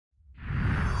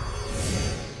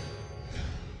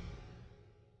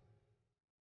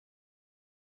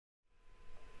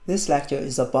This lecture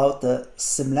is about the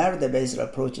similarity-based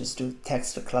approaches to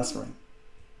text clustering.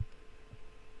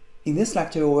 In this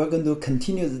lecture, we're going to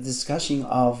continue the discussion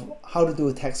of how to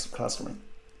do text clustering.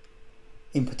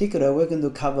 In particular, we're going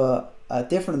to cover a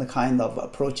different kind of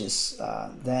approaches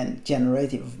than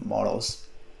generative models,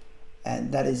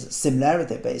 and that is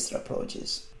similarity-based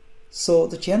approaches. So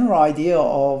the general idea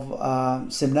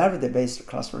of similarity-based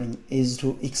clustering is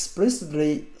to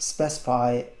explicitly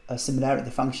specify a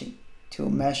similarity function to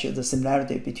measure the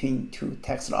similarity between two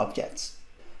text objects.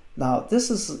 Now, this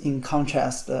is in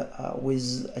contrast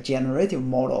with a generative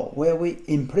model where we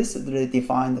implicitly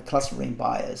define the clustering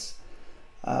bias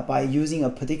by using a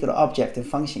particular objective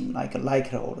function like a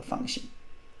likelihood function.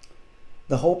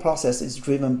 The whole process is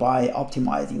driven by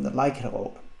optimizing the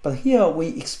likelihood. But here we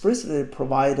explicitly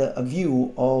provide a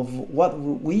view of what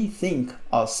we think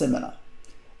are similar.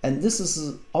 And this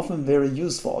is often very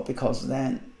useful because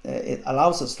then it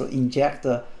allows us to inject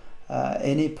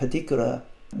any particular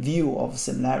view of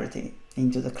similarity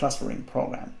into the clustering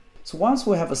program. So once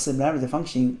we have a similarity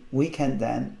function, we can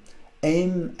then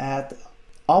aim at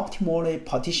optimally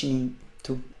partitioning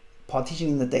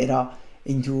the data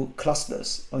into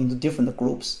clusters or into different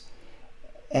groups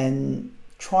and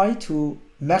try to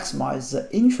maximize the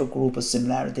intragroup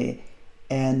similarity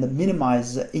and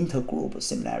minimize the intergroup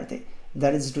similarity.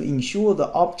 That is to ensure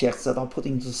the objects that are put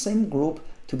into the same group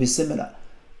to be similar,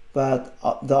 but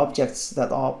the objects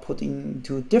that are put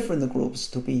into different groups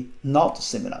to be not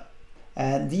similar.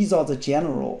 And these are the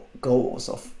general goals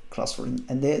of clustering,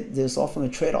 and there's often a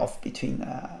trade-off between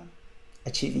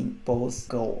achieving both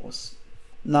goals.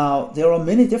 Now, there are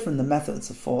many different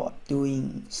methods for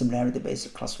doing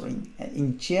similarity-based clustering.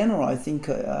 In general, I think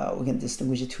we can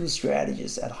distinguish two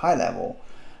strategies at high level.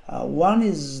 One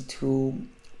is to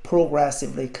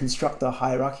progressively construct a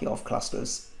hierarchy of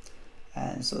clusters.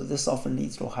 And so this often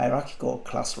leads to hierarchical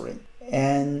clustering.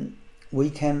 And we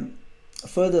can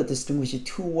further distinguish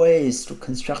two ways to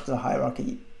construct the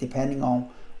hierarchy depending on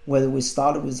whether we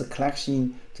start with the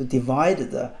collection to divide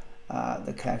the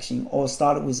collection or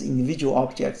start with individual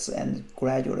objects and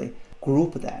gradually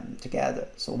group them together.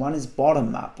 So one is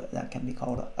bottom-up, that can be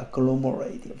called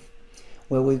agglomerative,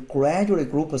 where we gradually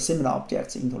group similar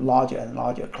objects into larger and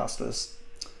larger clusters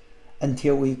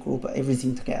until we group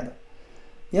everything together.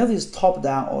 The other is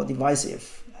top-down or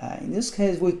divisive. In this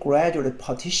case, we gradually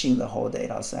partition the whole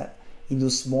data set into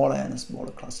smaller and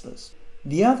smaller clusters.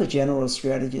 The other general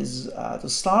strategy is to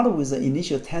start with the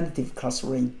initial tentative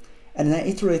clustering and then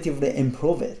iteratively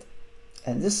improve it.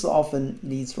 And this often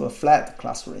leads to a flat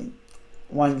clustering.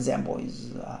 One example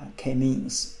is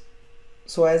k-means.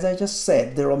 So as I just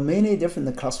said, there are many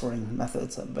different clustering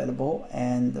methods available,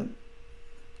 and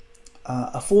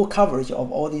a full coverage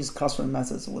of all these clustering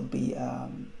methods would be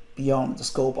beyond the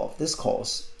scope of this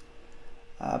course.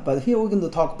 But here we're going to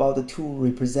talk about the two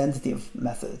representative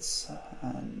methods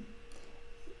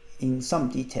in some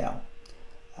detail.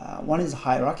 One is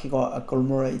hierarchical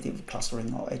agglomerative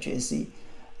clustering, or HAC.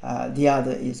 The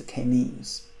other is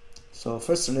k-means. So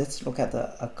first, let's look at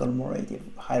the agglomerative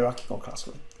hierarchical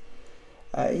clustering.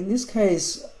 In this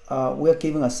case, we're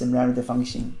given a similarity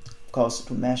function, of course,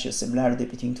 to measure similarity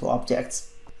between two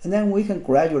objects. And then we can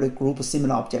gradually group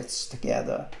similar objects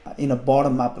together in a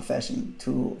bottom-up fashion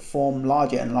to form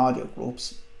larger and larger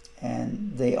groups,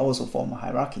 and they also form a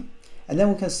hierarchy. And then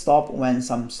we can stop when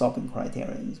some stopping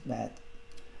criteria is met.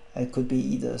 It could be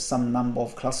either some number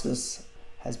of clusters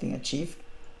has been achieved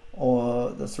or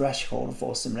the threshold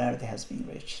for similarity has been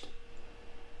reached.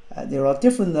 There are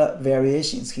different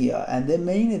variations here, and they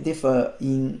mainly differ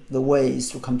in the ways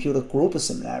to compute a group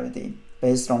similarity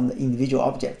based on the individual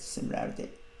object similarity.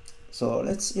 So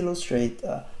let's illustrate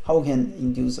how we can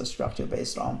induce a structure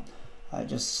based on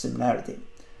just similarity.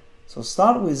 So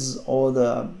start with all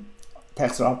the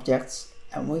text objects,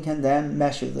 and we can then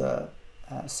measure the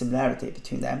similarity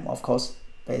between them, of course,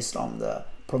 based on the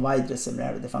provided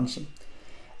similarity function.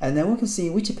 And then we can see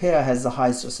which pair has the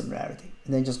highest similarity,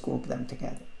 and then just group them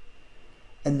together.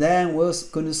 And then we're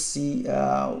going to see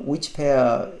which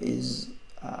pair is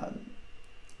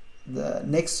the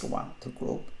next one to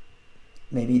group.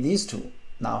 Maybe these two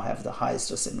now have the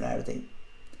highest similarity.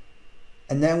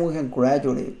 And then we can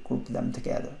gradually group them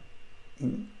together.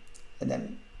 And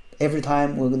then every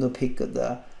time we're going to pick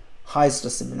the highest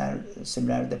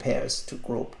similarity pairs to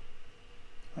group.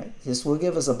 Right? This will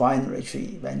give us a binary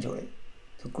tree eventually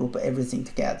to group everything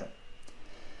together.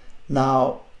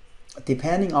 Now,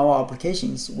 depending on our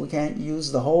applications, we can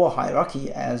use the whole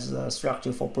hierarchy as a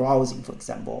structure for browsing, for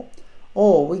example.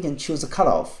 Or we can choose a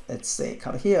cutoff, let's say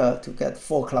cut here to get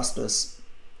 4 clusters.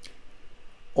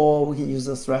 Or we can use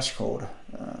a threshold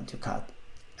to cut.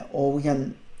 Or we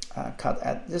can cut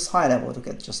at this high level to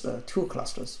get just 2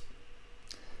 clusters.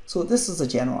 So this is the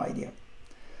general idea.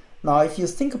 Now, if you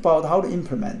think about how to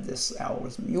implement this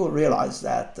algorithm, you will realize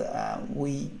that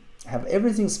we have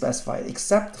everything specified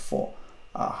except for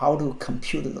how to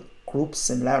compute the group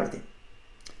similarity.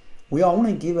 We are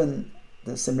only given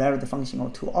the similarity function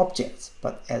of 2 objects,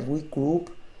 but as we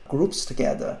group groups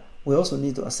together, we also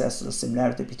need to assess the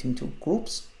similarity between 2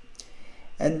 groups.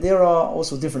 And there are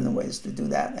also different ways to do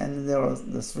that. And there are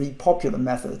the 3 popular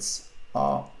methods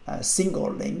are single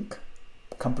link,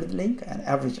 complete link, and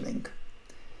average link.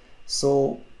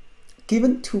 So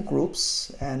given 2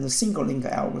 groups, and the single link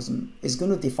algorithm is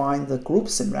going to define the group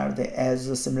similarity as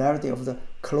the similarity of the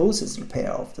closest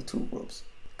pair of the 2 groups.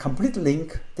 Complete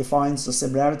link defines the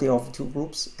similarity of 2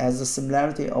 groups as the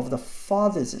similarity of the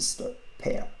farthest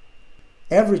pair.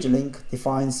 Average link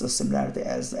defines the similarity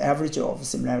as the average of the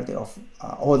similarity of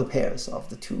all the pairs of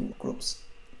the 2 groups.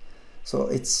 So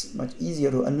it's much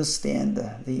easier to understand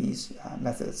these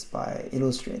methods by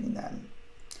illustrating them.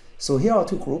 So here are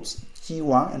 2 groups,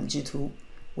 G1 and G2,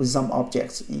 with some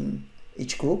objects in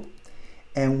each group.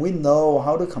 And we know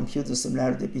how to compute the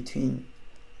similarity between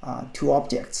 2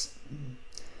 objects.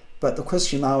 But the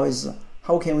question now is,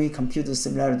 how can we compute the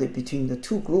similarity between the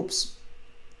 2 groups?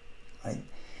 Right?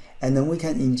 And then we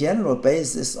can, in general,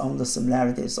 base this on the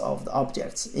similarities of the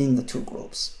objects in the 2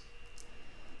 groups.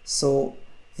 So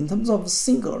in terms of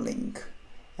single link,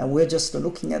 and we're just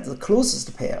looking at the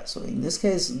closest pair. So in this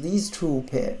case, these 2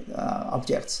 pair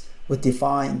objects would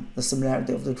define the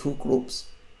similarity of the 2 groups.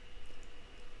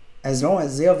 As long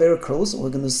as they are very close,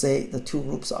 we're going to say the 2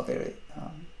 groups are very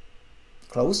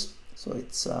close. So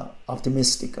it's an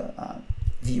optimistic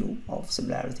view of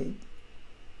similarity.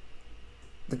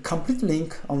 The complete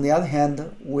link, on the other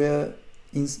hand, will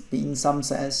be in some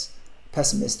sense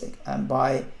pessimistic, and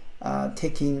by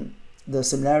taking the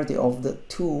similarity of the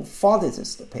 2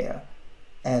 farthest pair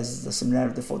as the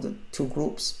similarity for the 2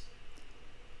 groups.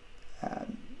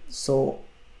 So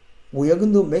we are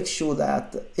going to make sure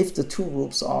that if the 2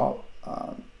 groups are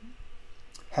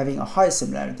having a high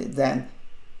similarity, then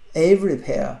every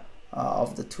pair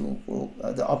of the 2 group,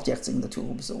 the objects in the 2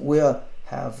 groups will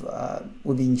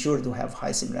be ensured to have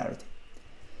high similarity.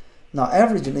 Now,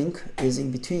 average link is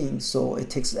in between, so it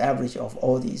takes the average of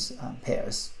all these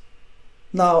pairs.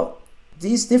 Now,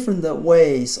 these different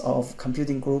ways of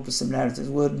computing group similarities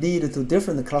will lead to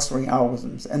different clustering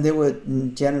algorithms, and they will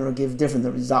in general give different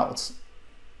results.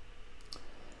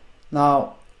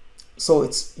 Now, so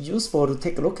it's useful to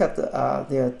take a look at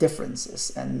their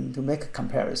differences and to make a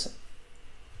comparison.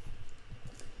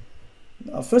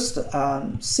 First,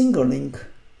 single link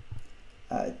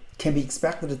can be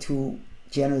expected to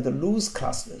generate loose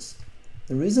clusters.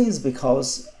 The reason is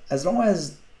because as long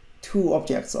as 2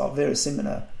 objects are very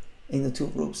similar in the 2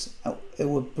 groups, it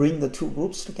will bring the 2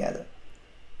 groups together.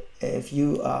 If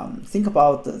you think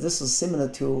about this is similar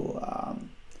to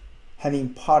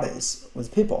having parties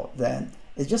with people, then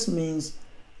it just means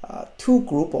 2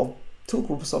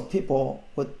 groups of people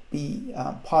would be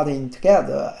partying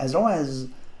together as long as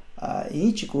in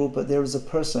each group there is a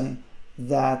person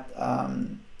that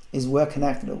is well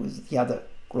connected with the other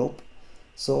group.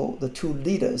 So the 2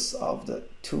 leaders of the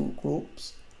 2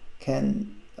 groups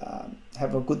can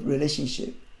have a good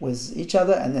relationship with each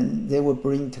other, and then they will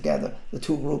bring together the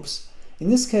 2 groups. In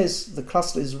this case, the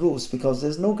cluster is loose because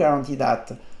there's no guarantee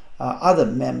that other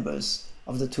members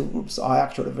of the 2 groups are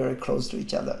actually very close to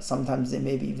each other. Sometimes they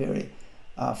may be very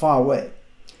far away.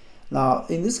 Now,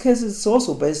 in this case, it's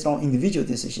also based on individual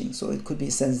decisions, so it could be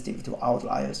sensitive to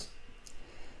outliers.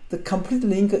 The complete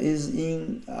link is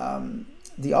in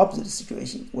the opposite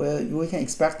situation, where we can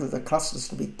expect the clusters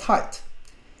to be tight.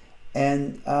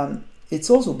 And it's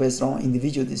also based on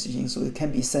individual decisions, so it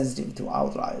can be sensitive to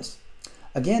outliers.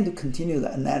 Again, to continue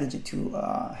the analogy to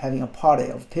having a party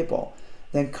of people,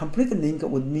 then complete link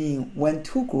would mean when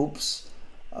 2 groups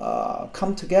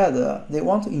come together, they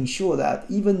want to ensure that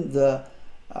even the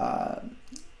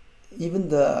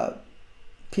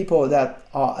people that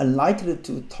are unlikely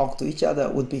to talk to each other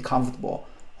would be comfortable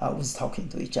with talking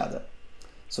to each other.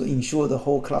 So ensure the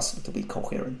whole cluster to be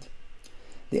coherent.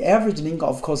 The average link,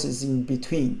 of course, is in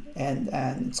between, and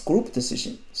it's group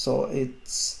decision, so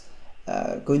it's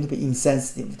going to be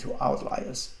insensitive to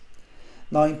outliers.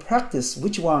 Now, in practice,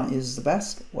 which one is the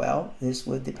best? Well, this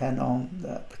will depend on the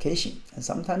application, and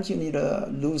sometimes you need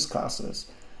loose clusters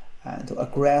and to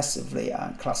aggressively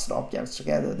cluster objects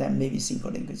together. Then maybe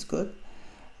single link is good,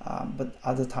 but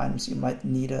other times you might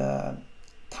need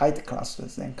tight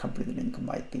clusters, then complete link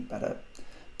might be better.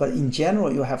 But in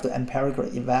general, you have to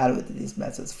empirically evaluate these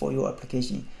methods for your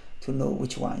application to know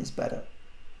which one is better.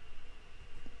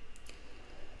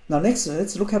 Now next,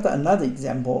 let's look at another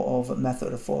example of a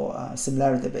method for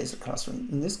similarity-based clustering.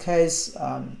 In this case,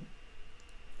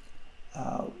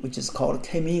 which is called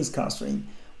k-means clustering,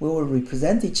 we will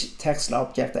represent each text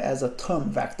object as a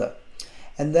term vector,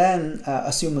 and then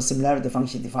assume a similarity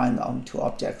function defined on two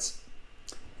objects.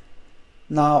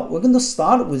 Now we're going to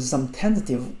start with some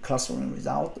tentative clustering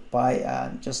result by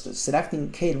just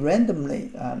selecting k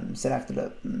randomly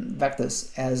selected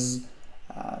vectors as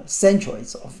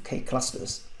centroids of k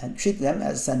clusters and treat them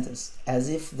as centers, as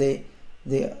if they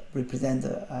represent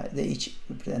they each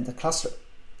represent a cluster.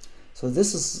 So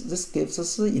this gives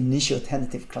us the initial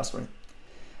tentative clustering,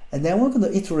 and then we're going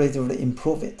to iteratively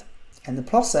improve it. And the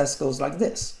process goes like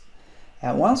this.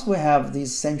 And once we have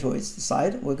these centroids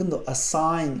decided, we're going to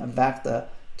assign a vector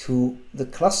to the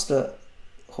cluster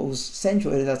whose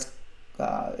centroid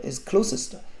is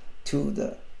closest to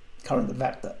the current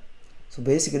vector. So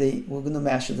basically, we're going to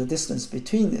measure the distance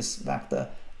between this vector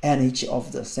and each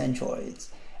of the centroids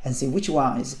and see which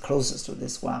one is closest to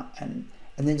this one, and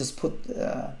then just put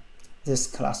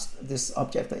this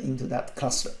object into that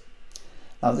cluster.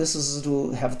 Now this is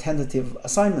to have tentative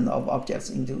assignment of objects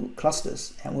into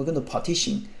clusters, and we're going to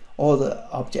partition all the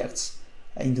objects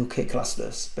into k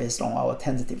clusters based on our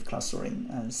tentative clustering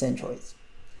and centroids.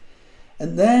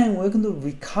 And then we're going to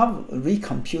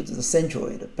recompute the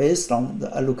centroid based on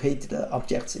the allocated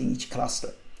objects in each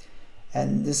cluster.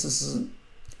 And this is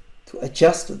to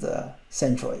adjust the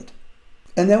centroid.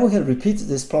 And then we can repeat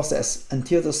this process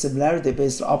until the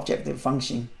similarity-based objective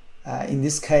function, in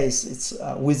this case, it's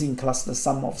within cluster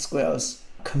sum of squares,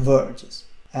 converges.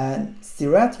 And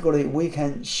theoretically, we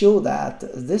can show that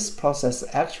this process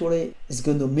actually is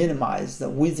going to minimize the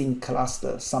within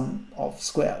cluster sum of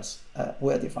squares,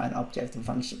 well-defined objective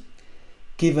function,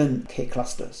 given k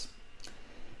clusters.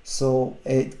 So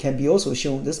it can be also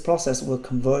shown this process will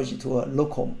converge to a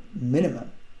local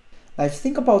minimum. Now, if you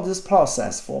think about this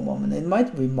process for a moment, it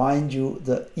might remind you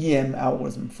the EM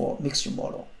algorithm for mixture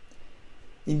model.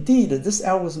 Indeed, this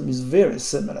algorithm is very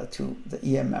similar to the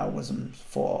EM algorithm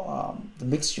for the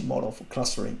mixture model for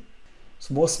clustering.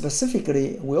 So more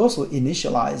specifically, we also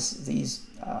initialize these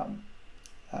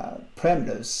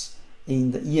parameters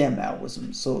in the EM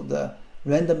algorithm. So the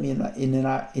random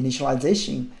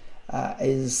initialization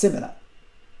is similar.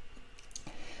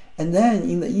 And then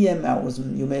in the EM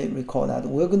algorithm, you may recall that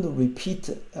we're going to repeat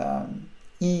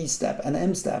E step and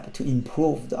M step to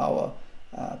improve our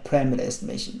parameter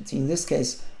estimation. So in this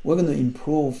case, we're going to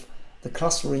improve the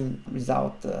clustering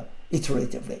result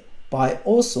iteratively by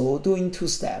also doing two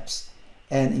steps.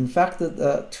 And in fact,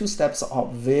 the two steps are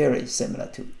very similar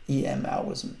to EM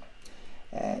algorithm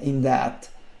in that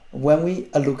when we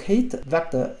allocate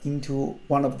vector into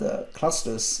one of the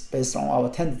clusters based on our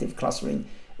tentative clustering,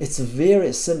 it's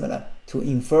very similar to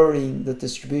inferring the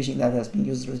distribution that has been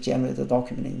used to generate the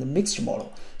document in the mixture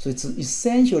model. So it's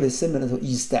essentially similar to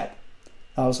E step.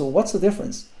 So what's the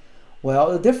difference?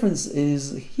 Well, the difference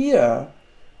is here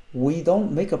we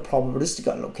don't make a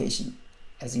probabilistic allocation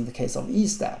as in the case of E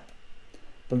step,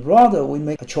 but rather we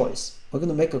make a choice. We're going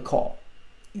to make a call.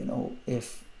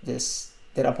 If this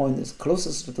data point is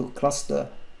closest to cluster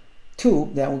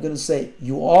 2, then we're going to say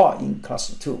you are in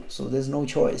cluster 2. So there's no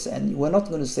choice, and we're not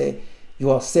going to say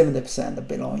you are 70%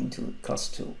 belonging to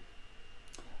cluster 2.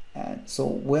 And so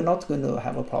we're not going to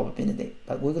have a probability,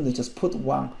 but we're going to just put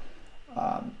one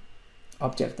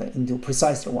object into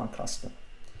precisely one cluster.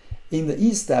 In the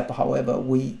E step, however,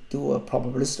 we do a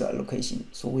probabilistic allocation,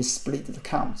 so we split the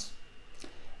counts,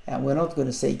 and we're not going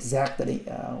to say exactly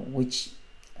which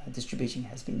distribution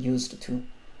has been used to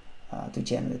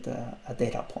generate a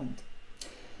data point.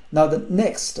 Now the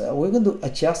next, we're going to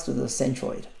adjust the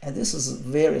centroid, and this is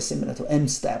very similar to M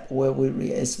step where we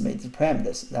re-estimate the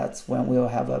parameters. That's when we'll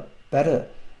have a better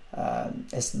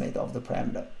estimate of the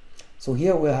parameter. So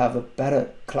here we'll have a better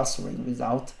clustering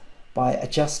result by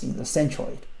adjusting the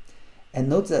centroid. And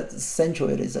note that the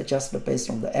centroid is adjusted based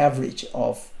on the average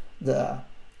of the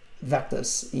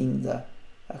vectors in the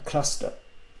cluster.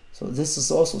 So this is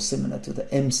also similar to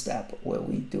the M step where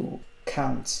we do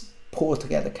counts, pull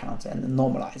together counts and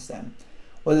normalize them.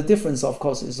 Well, the difference, of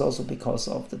course, is also because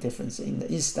of the difference in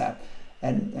the E step.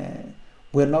 And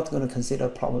we're not going to consider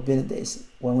probabilities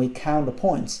when we count the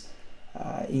points.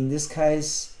 In this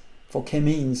case, for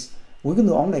k-means, we're going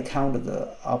to only count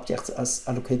the objects as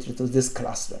allocated to this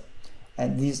cluster.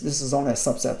 And this is only a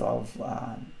subset of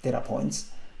data points.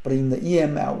 But in the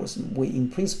EM algorithm, we in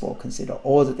principle consider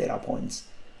all the data points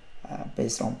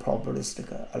based on probabilistic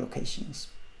allocations.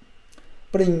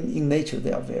 But in nature,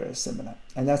 they are very similar.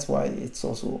 And that's why it's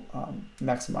also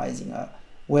maximizing a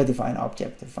well-defined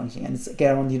objective function. And it's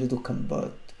guaranteed to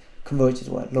converge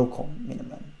to a local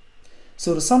minimum.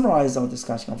 So to summarize our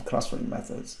discussion of clustering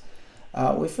methods,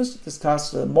 we first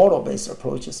discussed the model-based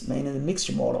approaches, mainly the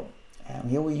mixture model.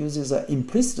 And here we use an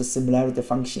implicit similarity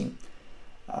function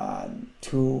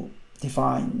to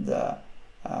define the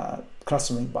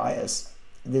clustering bias.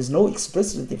 There's no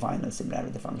explicitly defined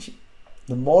similarity function.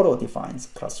 The model defines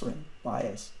clustering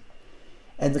bias.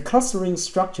 And the clustering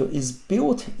structure is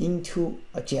built into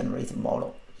a generated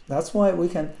model. That's why we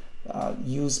can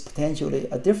use potentially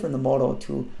a different model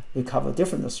to recover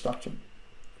different structure.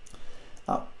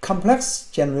 Complex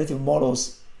generative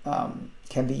models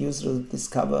can be used to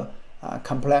discover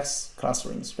complex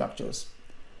clustering structures.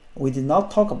 We did not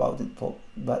talk about it,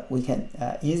 but we can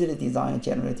easily design a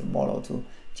generative model to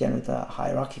generate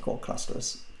hierarchical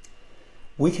clusters.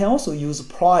 We can also use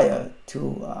prior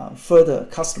to further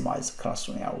customize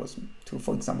clustering algorithm to,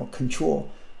 for example, control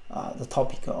the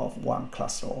topic of one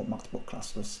cluster or multiple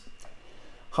clusters.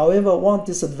 However, one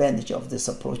disadvantage of this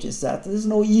approach is that there is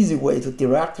no easy way to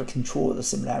directly control the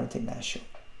similarity measure.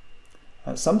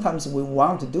 Sometimes we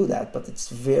want to do that, but it's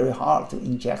very hard to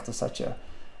inject such a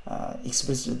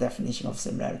explicit definition of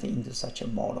similarity into such a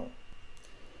model.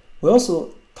 We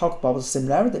also talk about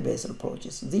similarity-based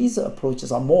approaches. These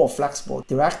approaches are more flexible,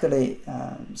 directly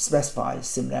specify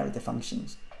similarity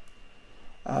functions.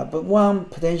 But one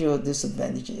potential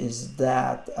disadvantage is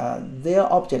that their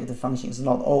objective function is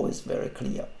not always very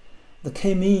clear. The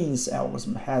k-means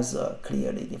algorithm has a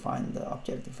clearly defined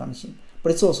objective function,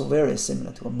 but it's also very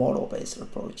similar to a model-based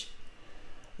approach.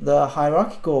 The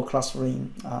hierarchical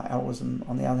clustering algorithm,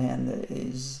 on the other hand,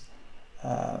 is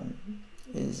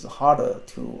harder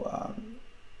to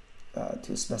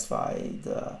specify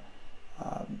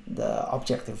the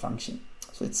objective function.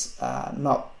 So it's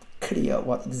not clear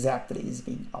what exactly is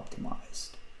being optimized.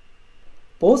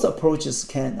 Both approaches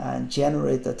can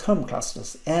generate the term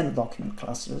clusters and document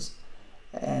clusters.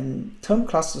 And term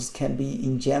clusters can be,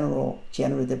 in general,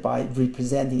 generated by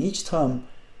representing each term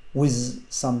with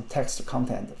some text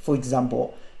content. For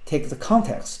example, take the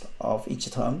context of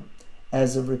each term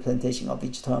as a representation of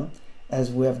each term,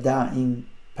 as we have done in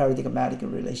paradigmatic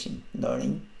relation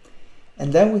learning.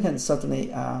 And then we can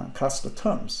certainly cluster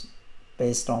terms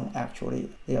based on actually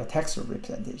their text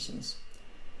representations.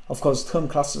 Of course, term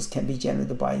clusters can be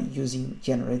generated by using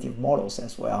generative models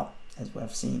as well, as we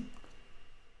have seen.